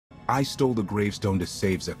I stole the gravestone to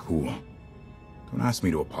save Zakuul. Don't ask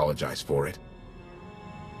me to apologize for it.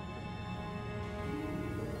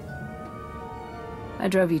 I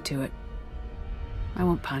drove you to it. I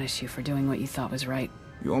won't punish you for doing what you thought was right.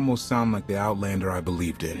 You almost sound like the Outlander I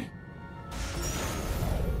believed in.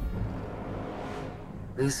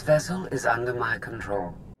 This vessel is under my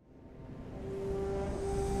control.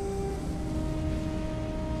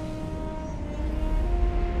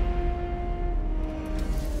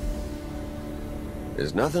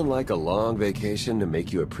 There's nothing like a long vacation to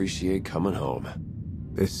make you appreciate coming home.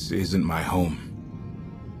 This isn't my home.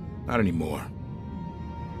 Not anymore.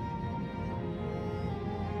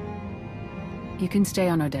 You can stay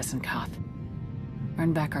on Odessan, Koth.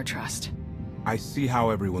 Earn back our trust. I see how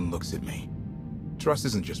everyone looks at me. Trust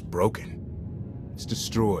isn't just broken. It's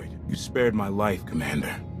destroyed. You spared my life,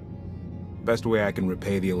 Commander. Best way I can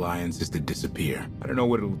repay the Alliance is to disappear. I don't know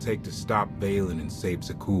what it'll take to stop Valen and save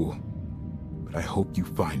Zakuul, but I hope you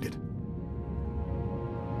find it.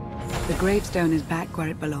 The gravestone is back where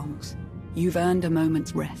it belongs. You've earned a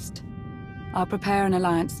moment's rest. I'll prepare an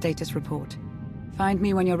Alliance status report. Find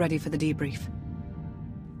me when you're ready for the debrief.